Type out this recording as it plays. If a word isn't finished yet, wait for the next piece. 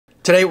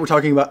Today we're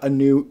talking about a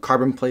new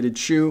carbon plated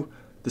shoe,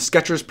 the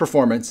Skechers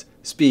Performance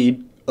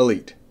Speed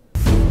Elite.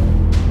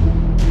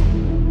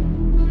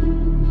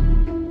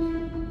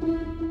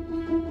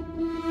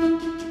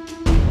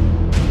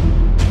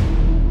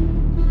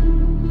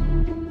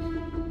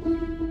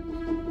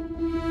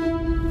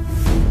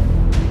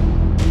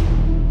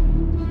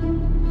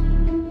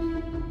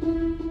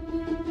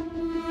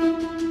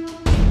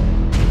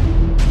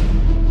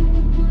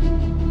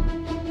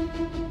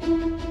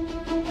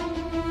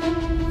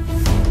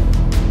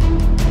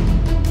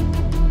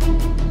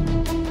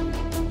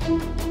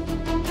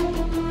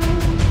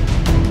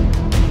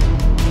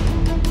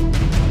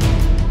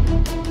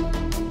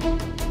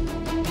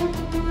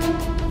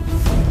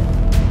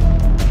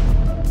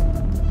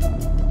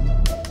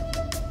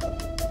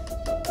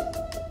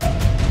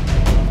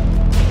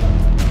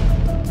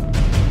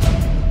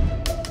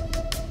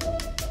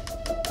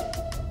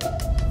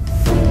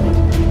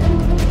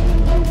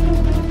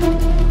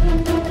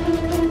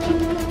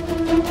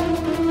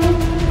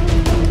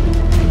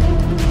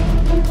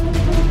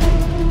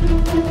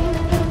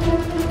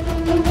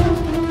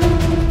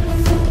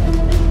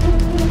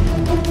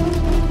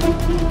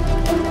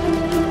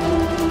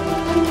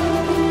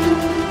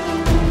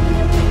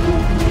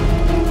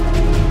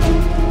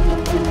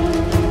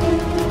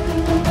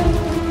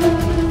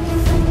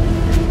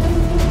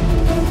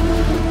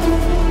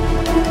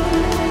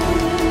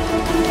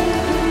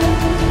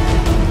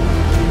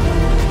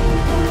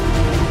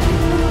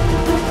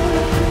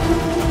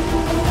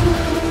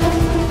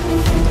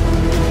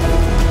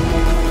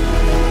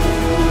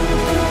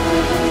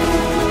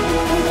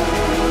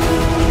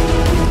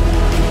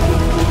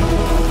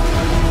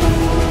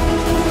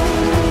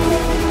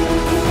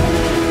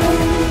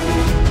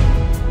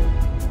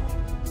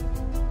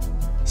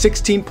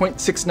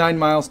 16.69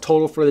 miles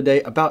total for the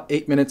day, about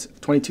 8 minutes,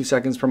 22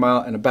 seconds per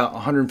mile, and about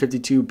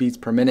 152 beats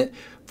per minute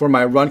for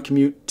my run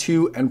commute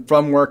to and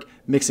from work,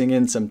 mixing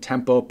in some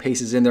tempo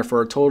paces in there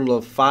for a total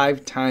of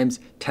 5 times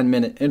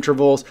 10-minute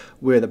intervals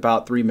with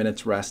about 3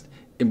 minutes rest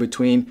in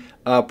between.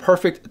 A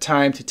perfect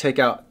time to take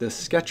out the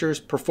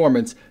Skechers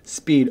Performance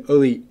Speed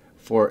Elite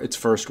for its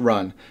first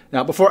run.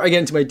 Now, before I get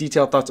into my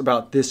detailed thoughts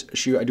about this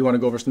shoe, I do want to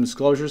go over some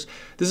disclosures.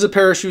 This is a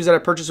pair of shoes that I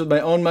purchased with my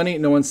own money.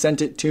 No one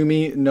sent it to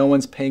me. No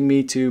one's paying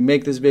me to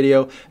make this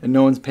video, and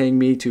no one's paying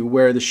me to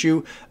wear the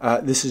shoe.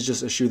 This is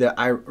just a shoe that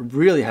I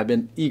really have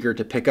been eager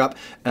to pick up.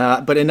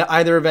 But in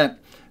either event,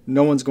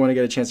 no one's going to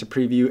get a chance to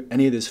preview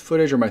any of this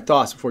footage or my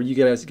thoughts before you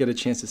guys get a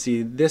chance to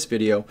see this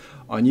video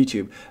on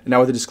YouTube. And now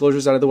with the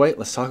disclosures out of the way,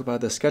 let's talk about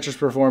the Skechers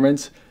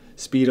Performance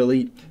Speed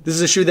Elite. This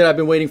is a shoe that I've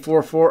been waiting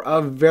for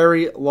a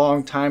very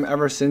long time,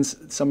 ever since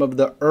some of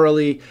the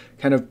early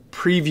kind of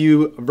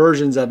preview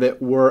versions of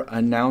it were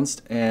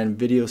announced and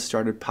videos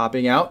started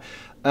popping out.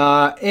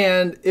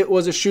 And it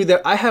was a shoe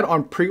that I had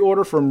on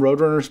pre-order from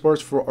Roadrunner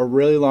Sports for a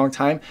really long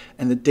time,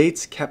 and the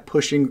dates kept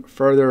pushing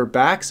further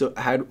back. So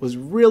I was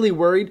really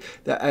worried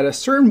that at a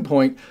certain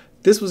point,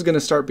 this was going to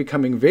start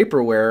becoming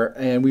vaporware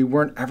and we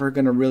weren't ever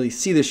going to really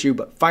see the shoe,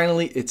 but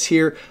finally it's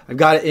here. I've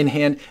got it in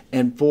hand,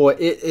 and boy,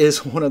 it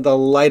is one of the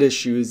lightest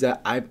shoes that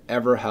I've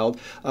ever held.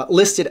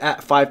 Listed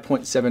at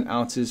 5.7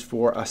 ounces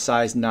for a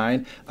size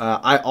 9.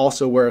 I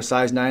also wear a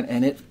size 9,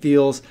 and it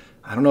feels,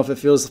 I don't know if it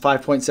feels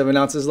 5.7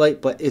 ounces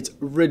light, but it's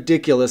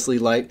ridiculously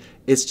light.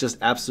 It's just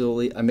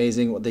absolutely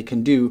amazing what they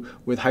can do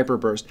with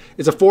Hyperburst.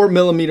 It's a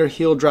 4mm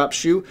heel drop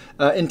shoe,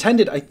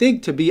 intended, I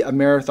think, to be a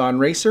marathon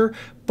racer,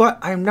 but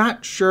I'm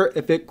not sure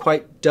if it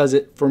quite does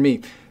it for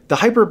me. The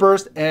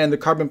Hyperburst and the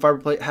carbon fiber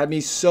plate had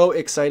me so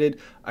excited.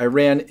 I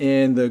ran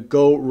in the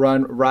Go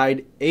Run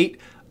Ride 8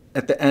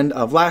 at the end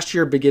of last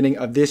year, beginning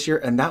of this year,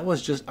 and that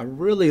was just a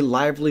really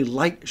lively,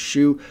 light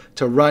shoe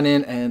to run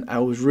in, and I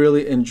was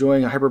really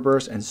enjoying a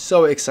Hyperburst and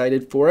so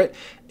excited for it.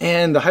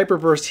 And the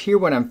Hyperburst here,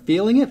 when I'm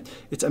feeling it,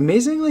 it's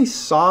amazingly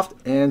soft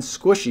and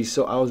squishy,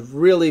 so I was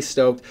really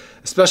stoked,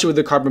 especially with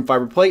the carbon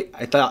fiber plate.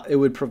 I thought it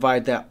would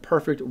provide that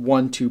perfect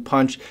 1-2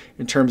 punch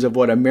in terms of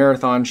what a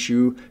marathon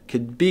shoe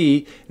could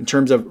be, in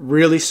terms of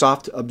really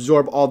soft to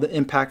absorb all the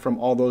impact from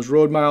all those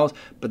road miles,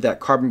 but that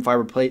carbon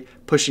fiber plate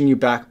pushing you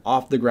back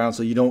off the ground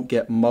so you don't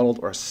get muddled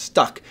or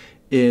stuck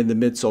in the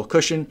midsole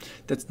cushion.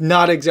 That's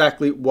not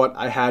exactly what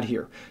I had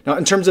here. Now,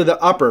 in terms of the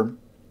upper,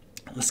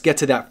 let's get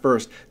to that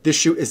first. This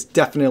shoe is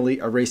definitely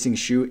a racing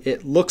shoe.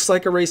 It looks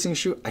like a racing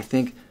shoe. I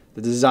think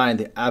the design,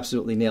 they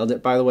absolutely nailed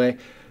it, by the way.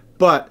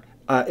 But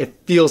it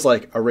feels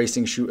like a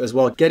racing shoe as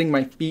well. Getting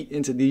my feet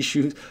into these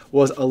shoes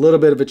was a little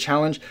bit of a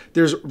challenge.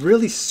 There's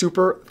really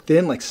super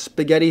thin, like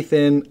spaghetti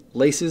thin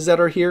laces that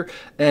are here,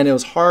 and it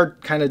was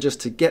hard kind of just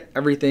to get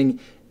everything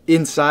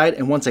inside,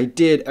 and once I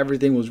did,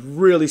 everything was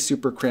really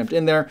super cramped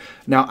in there.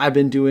 Now, I've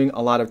been doing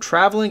a lot of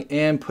traveling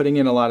and putting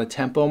in a lot of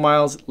tempo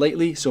miles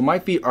lately, so my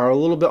feet are a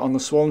little bit on the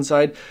swollen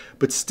side,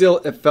 but still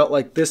it felt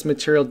like this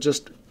material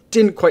just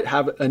didn't quite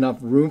have enough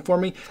room for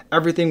me.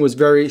 Everything was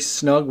very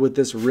snug with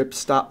this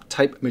ripstop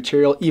type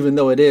material, even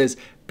though it is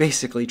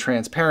basically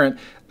transparent,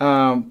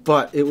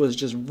 but it was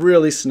just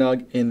really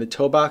snug in the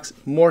toe box,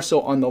 more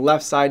so on the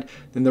left side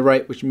than the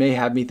right, which may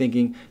have me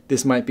thinking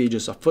this might be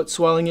just a foot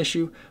swelling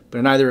issue. But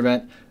in either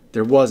event,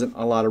 there wasn't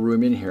a lot of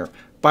room in here.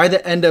 By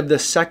the end of the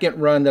second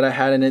run that I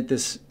had in it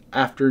this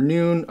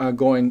afternoon,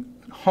 going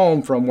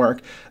home from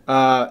work,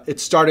 it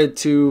started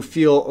to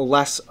feel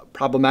less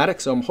problematic.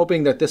 So I'm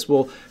hoping that this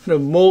will kind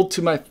of mold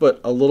to my foot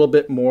a little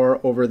bit more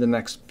over the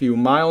next few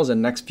miles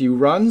and next few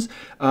runs.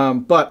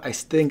 But I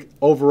think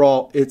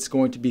overall it's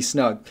going to be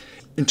snug.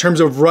 In terms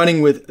of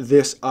running with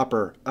this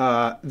upper,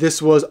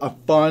 this was a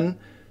fun,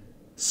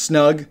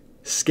 snug,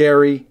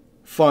 scary,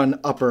 fun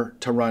upper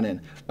to run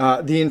in.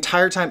 The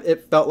entire time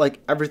it felt like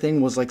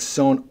everything was like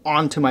sewn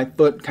onto my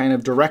foot kind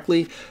of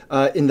directly.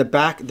 In the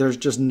back, there's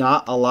just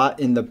not a lot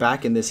in the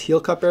back in this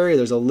heel cup area.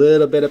 There's a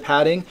little bit of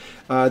padding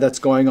that's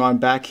going on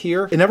back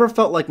here. It never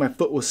felt like my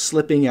foot was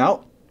slipping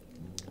out,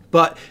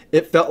 but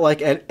it felt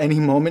like at any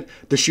moment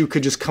the shoe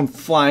could just come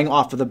flying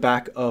off of the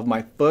back of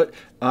my foot.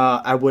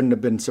 I wouldn't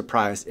have been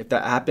surprised if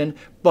that happened,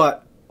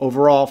 but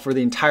overall for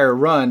the entire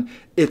run,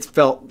 it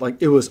felt like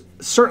it was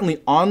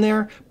certainly on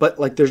there, but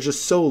like there's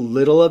just so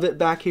little of it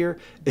back here.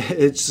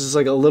 It's just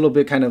like a little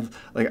bit kind of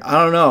like, I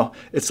don't know.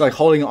 It's like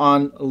holding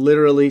on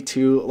literally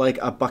to like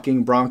a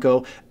bucking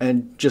bronco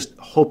and just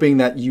hoping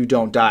that you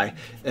don't die.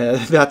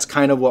 That's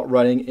kind of what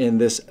running in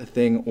this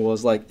thing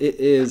was like. It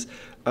is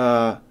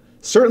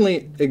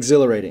certainly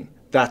exhilarating,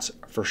 that's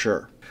for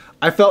sure.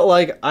 I felt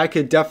like I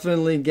could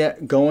definitely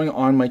get going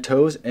on my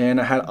toes,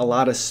 and I had a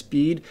lot of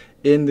speed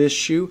in this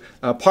shoe.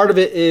 Part of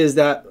it is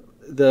that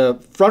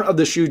the front of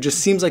the shoe just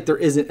seems like there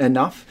isn't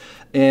enough,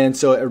 and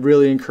so it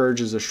really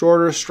encourages a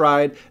shorter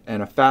stride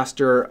and a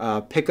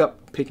faster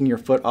picking your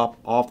foot up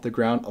off the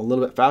ground a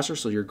little bit faster,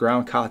 so your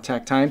ground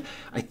contact time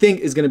I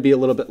think is going to be a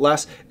little bit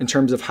less in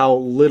terms of how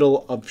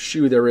little of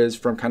shoe there is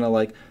from kind of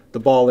like the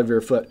ball of your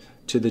foot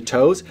to the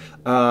toes,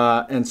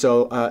 and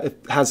so it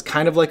has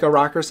kind of like a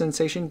rocker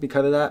sensation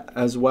because of that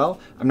as well.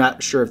 I'm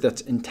not sure if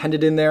that's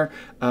intended in there,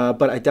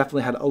 but I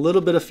definitely had a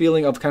little bit of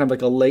feeling of kind of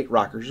like a late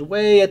rocker. Just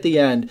way at the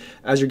end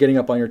as you're getting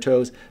up on your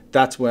toes,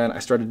 that's when I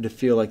started to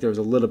feel like there was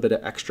a little bit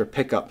of extra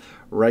pickup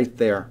right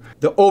there.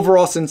 The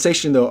overall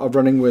sensation though of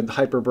running with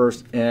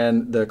Hyperburst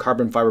and the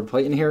carbon fiber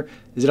plate in here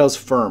is that I was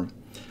firm.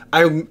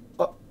 I'm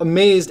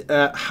amazed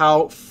at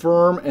how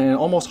firm and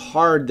almost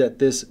hard that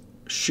this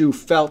shoe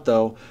felt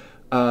though,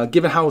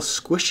 given how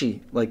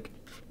squishy like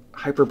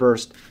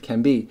Hyperburst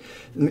can be.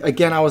 And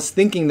again, I was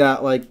thinking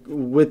that like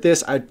with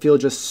this, I'd feel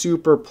just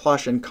super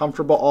plush and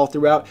comfortable all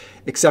throughout,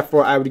 except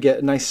for I would get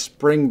a nice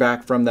spring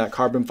back from that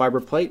carbon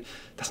fiber plate.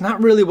 That's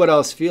not really what I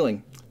was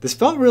feeling. This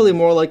felt really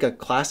more like a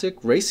classic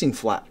racing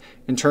flat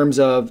in terms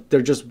of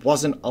there just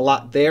wasn't a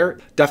lot there.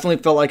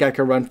 Definitely felt like I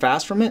could run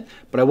fast from it,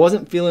 but I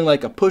wasn't feeling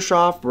like a push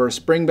off or a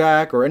spring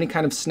back or any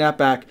kind of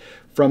snapback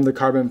from the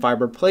carbon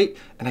fiber plate,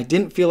 and I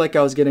didn't feel like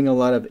I was getting a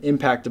lot of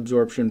impact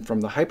absorption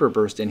from the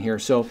Hyperburst in here.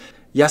 So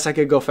yes, I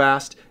could go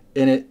fast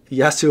in it.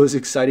 Yes, it was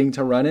exciting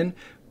to run in,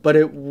 but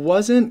it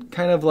wasn't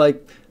kind of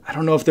like, I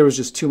don't know if there was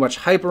just too much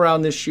hype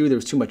around this shoe. There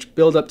was too much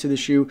build up to the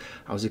shoe.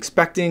 I was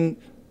expecting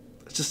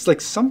just like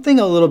something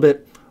a little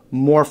bit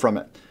more from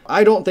it.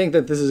 I don't think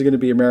that this is going to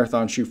be a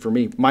marathon shoe for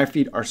me. My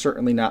feet are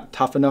certainly not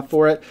tough enough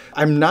for it.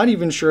 I'm not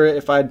even sure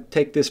if I'd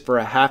take this for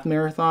a half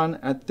marathon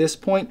at this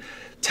point.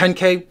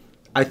 10K,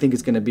 I think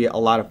it's going to be a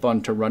lot of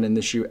fun to run in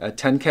this shoe at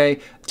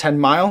 10K. 10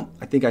 mile,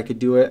 I think I could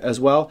do it as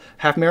well.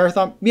 Half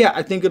marathon, yeah,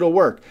 I think it'll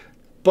work.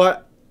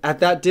 But at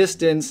that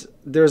distance,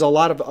 there's a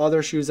lot of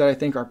other shoes that I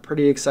think are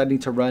pretty exciting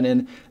to run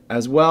in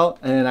as well.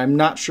 And I'm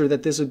not sure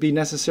that this would be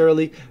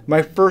necessarily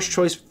my first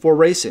choice for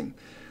racing.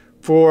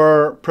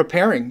 For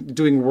preparing,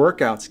 doing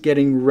workouts,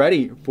 getting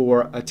ready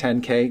for a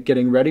 10K,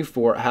 getting ready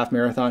for a half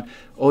marathon.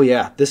 Oh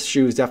yeah, this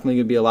shoe is definitely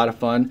going to be a lot of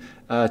fun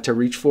to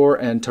reach for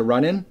and to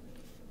run in.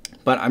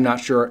 But I'm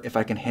not sure if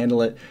I can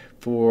handle it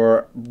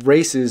for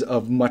races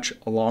of much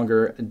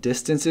longer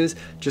distances,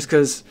 just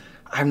because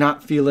I'm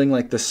not feeling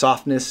like the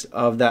softness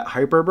of that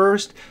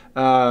Hyperburst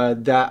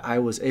that I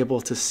was able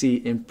to see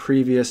in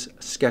previous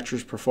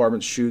Skechers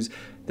Performance shoes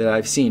that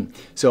I've seen.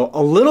 So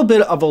a little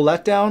bit of a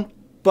letdown,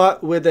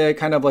 but with a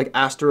kind of like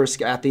asterisk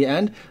at the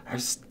end.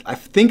 I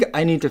think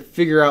I need to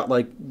figure out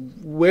like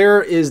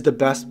where is the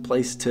best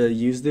place to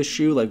use this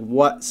shoe, like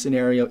what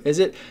scenario is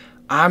it?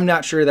 I'm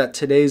not sure that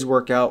today's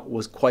workout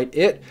was quite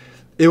it.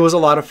 It was a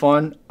lot of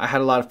fun. I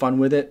had a lot of fun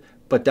with it,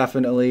 but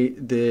definitely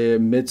the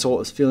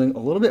midsole is feeling a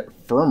little bit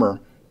firmer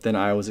than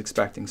I was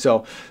expecting.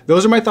 So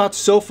those are my thoughts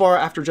so far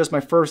after just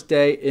my first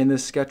day in the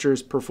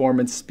Skechers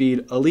Performance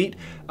Speed Elite.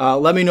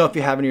 Let me know if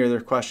you have any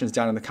other questions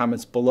down in the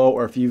comments below,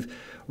 or if you've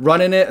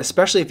run in it,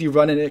 especially if you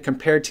run in it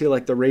compared to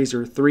like the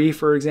Razor 3,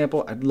 for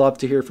example. I'd love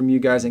to hear from you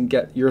guys and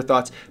get your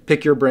thoughts,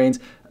 pick your brains.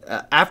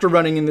 After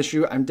running in the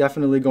shoe, I'm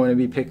definitely going to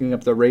be picking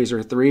up the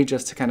Razor 3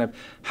 just to kind of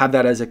have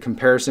that as a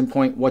comparison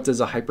point. What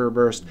does a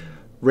Hyperburst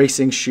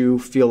racing shoe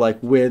feel like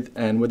with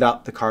and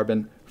without the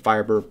carbon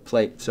fiber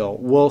plate? So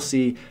we'll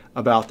see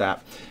about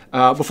that.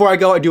 Before I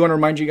go, I do want to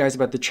remind you guys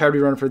about the charity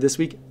run for this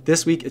week.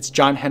 This week, it's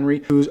John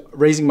Henry, who's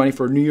raising money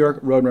for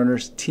NYRR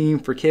Roadrunners Team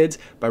for Kids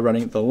by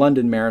running the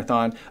London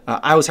Marathon.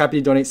 I was happy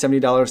to donate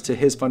 $70 to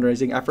his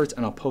fundraising efforts,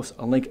 and I'll post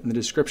a link in the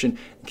description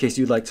in case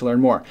you'd like to learn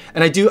more.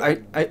 And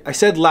I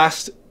said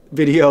last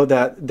video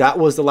that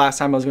was the last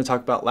time I was going to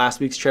talk about last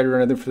week's charity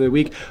runner for the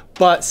week.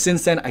 But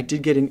since then, I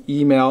did get an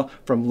email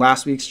from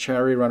last week's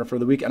charity runner for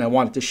the week, and I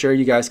wanted to share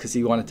you guys because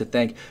he wanted to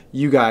thank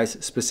you guys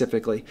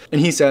specifically.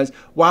 And he says,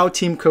 "Wow,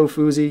 Team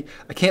Kofuzi,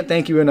 I can't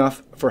thank you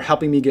enough for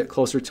helping me get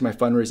closer to my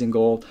fundraising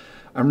goal.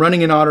 I'm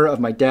running in honor of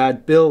my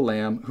dad, Bill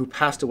Lamb, who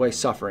passed away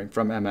suffering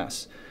from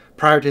MS.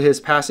 Prior to his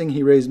passing,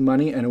 he raised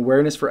money and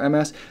awareness for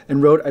MS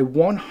and rode a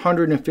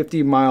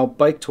 150-mile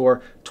bike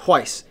tour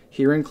twice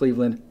here in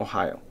Cleveland,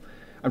 Ohio.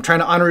 I'm trying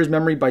to honor his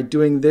memory by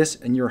doing this,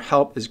 and your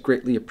help is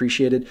greatly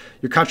appreciated.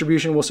 Your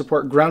contribution will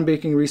support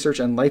groundbreaking research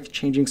and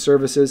life-changing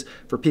services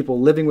for people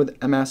living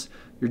with MS.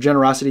 Your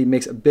generosity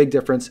makes a big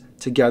difference.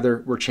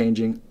 Together, we're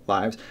changing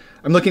lives."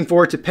 I'm looking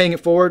forward to paying it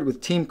forward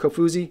with Team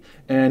Kofuzi,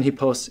 and he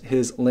posts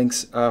his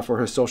links for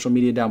his social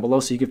media down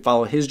below so you can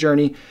follow his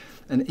journey.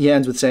 And he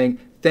ends with saying,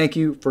 "Thank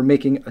you for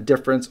making a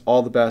difference.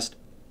 All the best,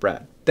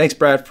 Brad." Thanks,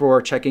 Brad,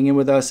 for checking in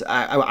with us.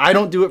 I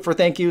don't do it for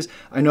thank yous.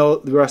 I know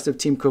the rest of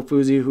Team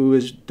Kofuzi, who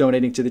is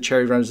donating to the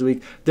Charity Runners of the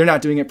Week, they're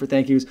not doing it for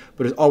thank yous,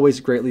 but it's always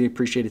greatly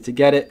appreciated to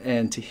get it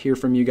and to hear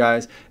from you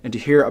guys and to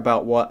hear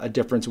about what a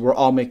difference we're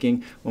all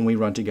making when we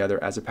run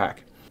together as a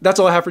pack. That's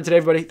all I have for today,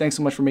 everybody. Thanks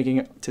so much for making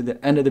it to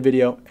the end of the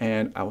video,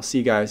 and I will see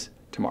you guys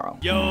tomorrow.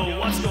 Yo,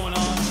 what's going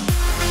on?